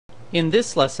In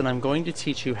this lesson, I'm going to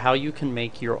teach you how you can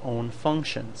make your own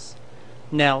functions.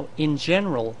 Now, in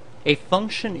general, a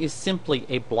function is simply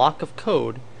a block of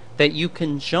code that you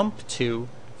can jump to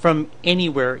from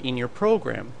anywhere in your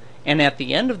program. And at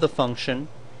the end of the function,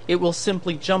 it will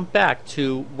simply jump back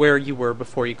to where you were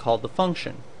before you called the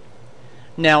function.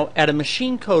 Now, at a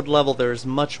machine code level, there is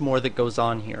much more that goes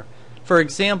on here. For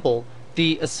example,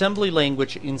 the assembly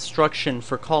language instruction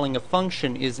for calling a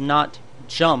function is not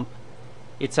jump,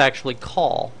 it's actually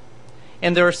call.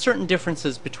 And there are certain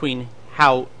differences between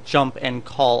how jump and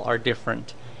call are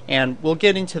different. And we'll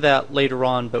get into that later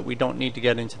on, but we don't need to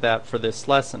get into that for this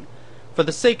lesson. For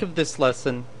the sake of this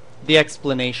lesson, the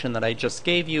explanation that I just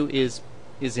gave you is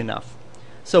enough.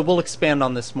 So we'll expand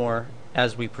on this more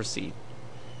as we proceed.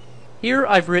 Here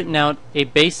I've written out a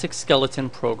basic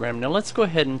skeleton program. Now let's go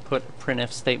ahead and put a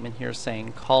printf statement here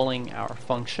saying calling our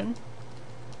function.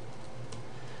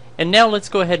 And now let's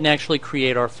go ahead and actually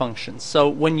create our function. So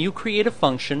when you create a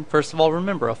function, first of all,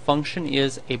 remember a function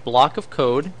is a block of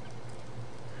code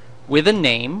with a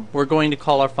name. We're going to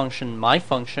call our function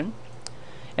myFunction.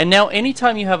 And now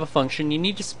anytime you have a function, you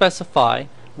need to specify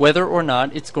whether or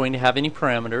not it's going to have any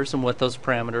parameters and what those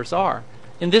parameters are.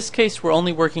 In this case, we're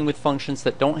only working with functions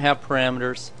that don't have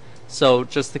parameters, so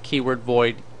just the keyword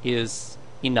void is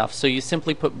enough. So you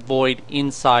simply put void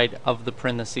inside of the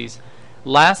parentheses.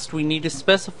 Last, we need to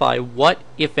specify what,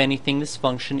 if anything, this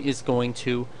function is going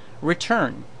to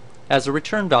return as a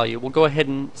return value. We'll go ahead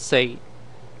and say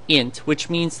int, which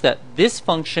means that this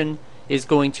function is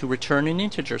going to return an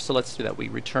integer. So let's do that. We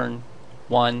return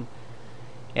 1.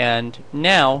 And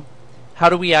now, how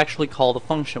do we actually call the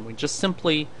function? We just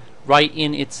simply write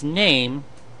in its name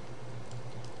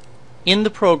in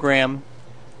the program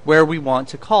where we want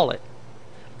to call it.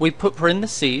 We put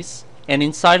parentheses, and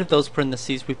inside of those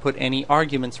parentheses we put any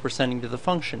arguments we're sending to the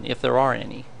function, if there are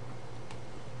any.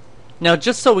 Now,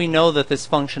 just so we know that this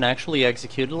function actually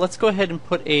executed, let's go ahead and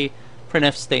put a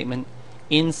printf statement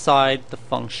inside the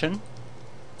function.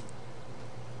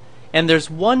 And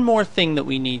there's one more thing that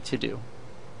we need to do.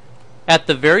 At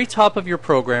the very top of your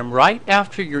program, right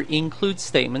after your include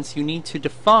statements, you need to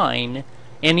define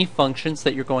any functions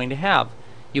that you're going to have.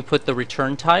 You put the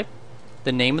return type,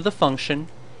 the name of the function,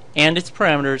 and its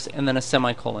parameters, and then a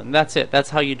semicolon. That's it. That's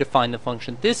how you define the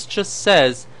function. This just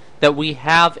says that we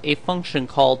have a function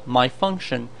called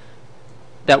myFunction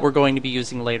that we're going to be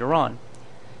using later on.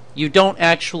 You don't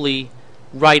actually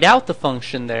write out the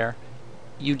function there.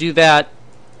 You do that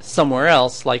somewhere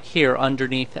else, like here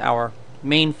underneath our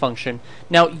main function.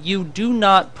 Now, you do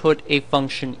not put a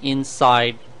function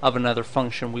inside of another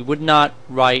function. We would not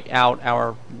write out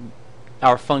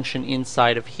our function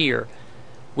inside of here.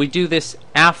 We do this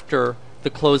after the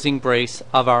closing brace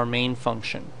of our main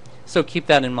function. So keep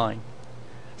that in mind.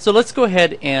 So let's go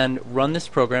ahead and run this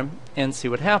program and see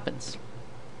what happens.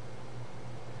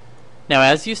 Now,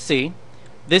 as you see,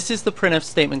 this is the printf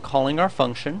statement calling our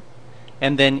function,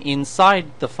 and then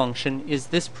inside the function is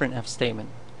this printf statement.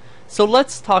 So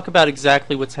let's talk about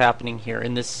exactly what's happening here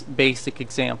in this basic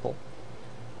example.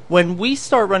 When we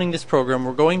start running this program,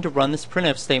 we're going to run this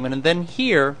printf statement, and then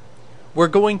here we're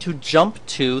going to jump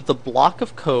to the block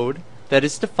of code that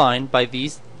is defined by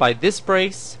this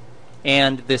brace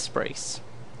and this brace.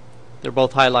 They're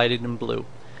both highlighted in blue.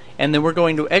 And then we're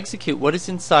going to execute what is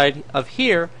inside of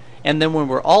here, and then when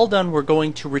we're all done, we're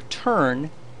going to return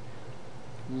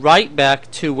right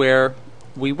back to where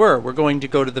we were. We're going to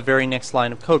go to the very next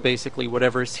line of code. Basically,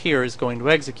 whatever is here is going to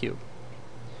execute.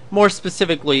 More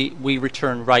specifically, we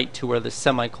return right to where the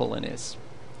semicolon is.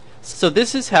 So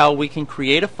this is how we can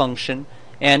create a function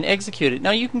and execute it.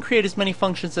 Now, you can create as many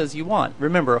functions as you want.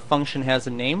 Remember, a function has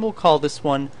a name. We'll call this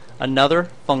one another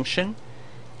function.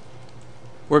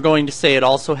 We're going to say it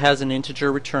also has an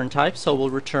integer return type, so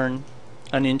we'll return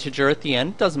an integer at the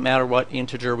end. It doesn't matter what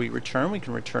integer we return. We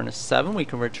can return a 7, we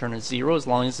can return a 0 as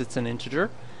long as it's an integer.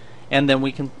 And then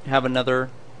we can have another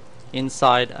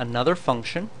inside another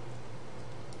function,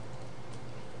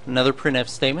 another printf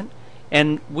statement,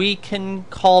 and we can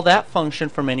call that function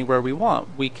from anywhere we want.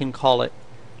 We can call it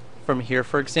from here,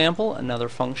 for example, another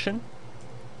function.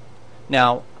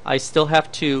 Now, I still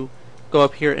have to go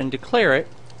up here and declare it,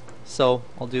 so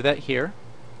I'll do that here.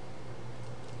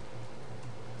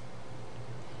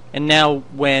 And now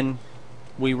when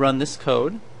we run this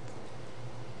code,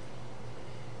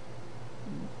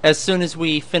 as soon as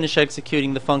we finish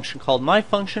executing the function called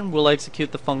myFunction, we'll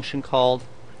execute the function called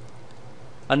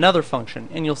another function,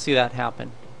 and you'll see that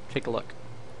happen. Take a look.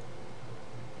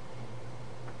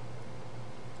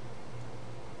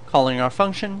 Calling our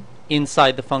function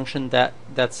inside the function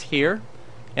that's here,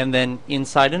 and then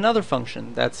inside another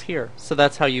function that's here. So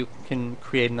that's how you can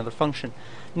create another function.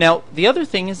 Now the other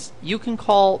thing is you can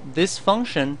call this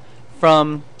function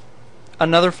from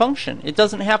another function. It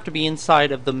doesn't have to be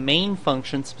inside of the main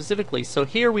function specifically. So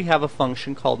here we have a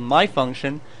function called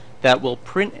myFunction that will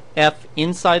printf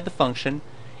inside the function,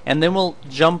 and then we'll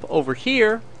jump over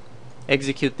here,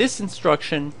 execute this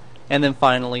instruction, and then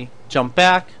finally jump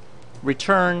back,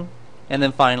 return, and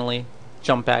then finally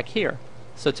jump back here.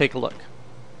 So take a look.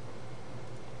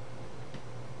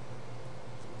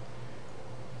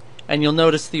 And you'll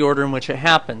notice the order in which it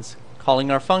happens.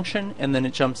 Calling our function, and then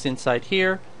it jumps inside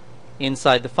here,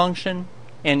 inside the function,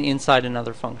 and inside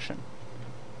another function.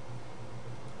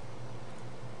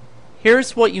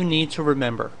 Here's what you need to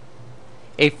remember.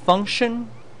 A function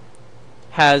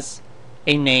has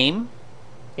a name,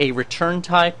 a return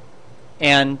type,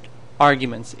 and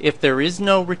arguments. If there is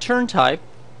no return type,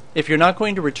 if you're not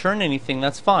going to return anything,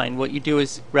 that's fine. What you do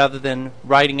is, rather than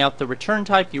writing out the return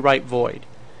type, you write void.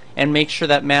 And make sure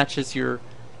that matches your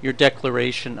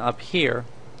declaration up here.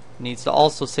 It needs to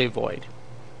also say void.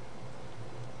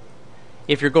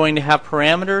 If you're going to have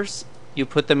parameters, you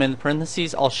put them in the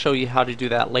parentheses. I'll show you how to do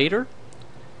that later.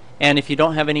 And if you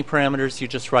don't have any parameters, you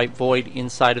just write void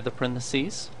inside of the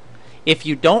parentheses. If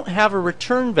you don't have a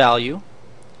return value,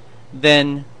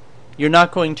 then you're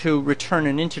not going to return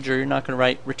an integer. You're not going to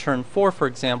write return 4, for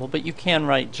example, but you can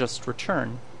write just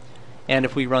return. And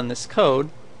if we run this code,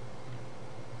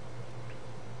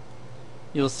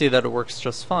 you'll see that it works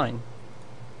just fine.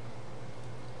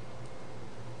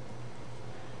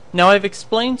 Now I've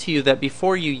explained to you that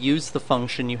before you use the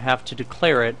function you have to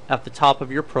declare it at the top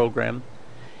of your program,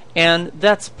 and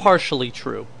that's partially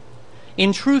true.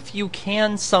 In truth, you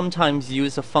can sometimes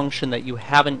use a function that you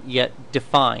haven't yet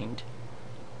defined,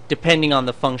 depending on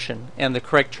the function, and the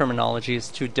correct terminology is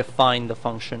to define the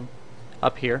function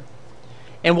up here.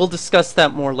 And we'll discuss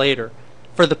that more later.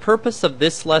 For the purpose of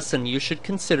this lesson, you should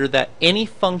consider that any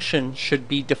function should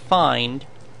be defined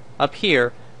up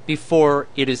here before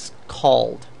it is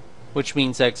called, which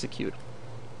means execute.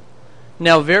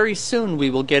 Now very soon we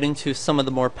will get into some of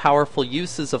the more powerful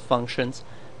uses of functions,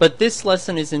 but this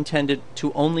lesson is intended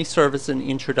to only serve as an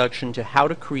introduction to how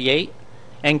to create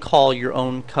and call your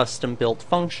own custom built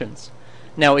functions.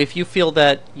 Now if you feel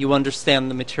that you understand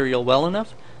the material well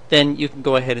enough, then you can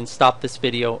go ahead and stop this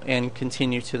video and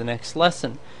continue to the next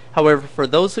lesson. However, for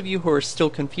those of you who are still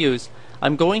confused,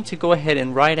 I'm going to go ahead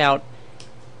and write out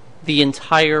the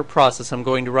entire process. I'm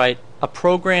going to write a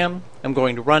program, I'm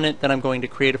going to run it, then I'm going to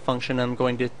create a function, and I'm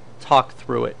going to talk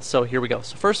through it. So here we go.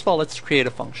 So first of all, let's create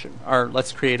a function, or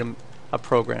let's create a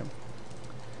program.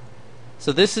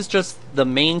 So this is just the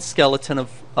main skeleton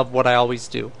of what I always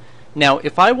do. Now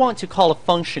if I want to call a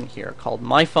function here called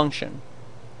myFunction,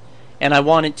 and I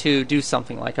want it to do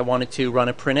something, like I want it to run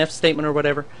a printf statement or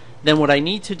whatever, then what I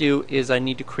need to do is I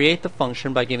need to create the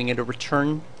function by giving it a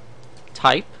return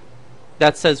type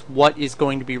that says what is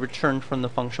going to be returned from the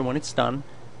function when it's done.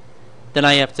 Then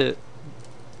I have to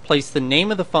place the name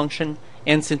of the function,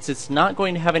 and since it's not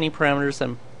going to have any parameters,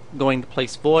 I'm going to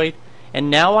place void,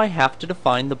 and now I have to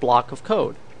define the block of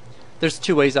code. There's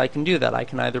two ways I can do that. I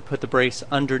can either put the brace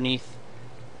underneath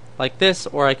like this,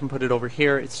 or I can put it over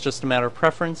here. It's just a matter of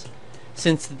preference.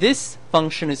 Since this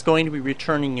function is going to be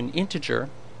returning an integer,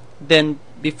 then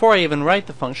before I even write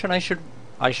the function, I should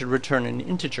return an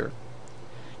integer.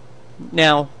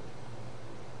 Now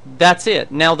that's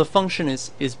it. Now the function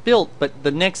is built, but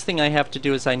the next thing I have to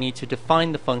do is I need to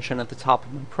define the function at the top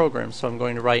of my program. So I'm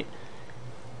going to write,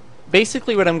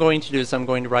 basically what I'm going to do is I'm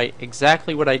going to write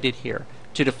exactly what I did here.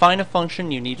 To define a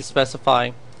function, you need to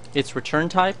specify its return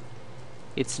type,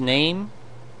 its name,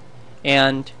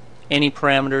 and any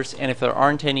parameters, and if there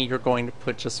aren't any, you're going to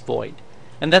put just void.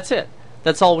 And that's it.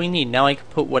 That's all we need. Now I can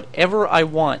put whatever I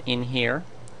want in here,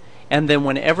 and then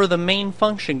whenever the main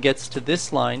function gets to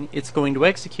this line, it's going to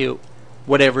execute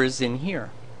whatever is in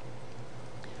here.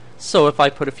 So if I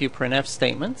put a few printf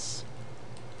statements,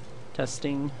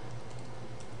 testing,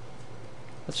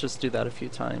 let's just do that a few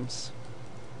times.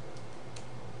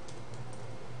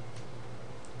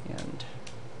 And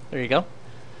there you go.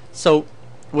 So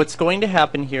what's going to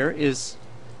happen here is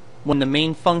when the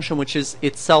main function, which is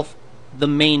itself the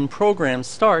main program,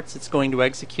 starts, it's going to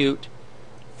execute.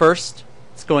 First,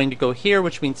 it's going to go here,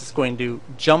 which means it's going to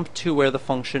jump to where the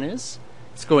function is.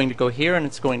 It's going to go here, and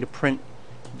it's going to print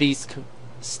these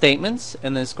statements,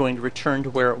 and then it's going to return to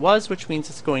where it was, which means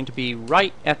it's going to be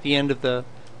right at the end of the,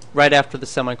 right after the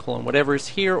semicolon. Whatever's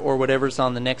here or whatever's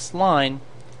on the next line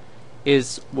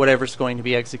is whatever's going to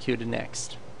be executed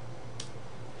next.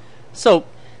 So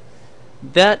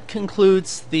That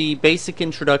concludes the basic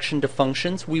introduction to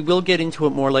functions. We will get into it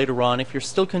more later on. If you're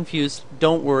still confused,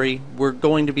 don't worry. We're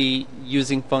going to be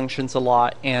using functions a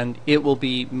lot, and it will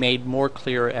be made more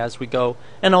clear as we go.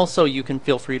 And also, you can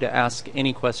feel free to ask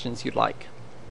any questions you'd like.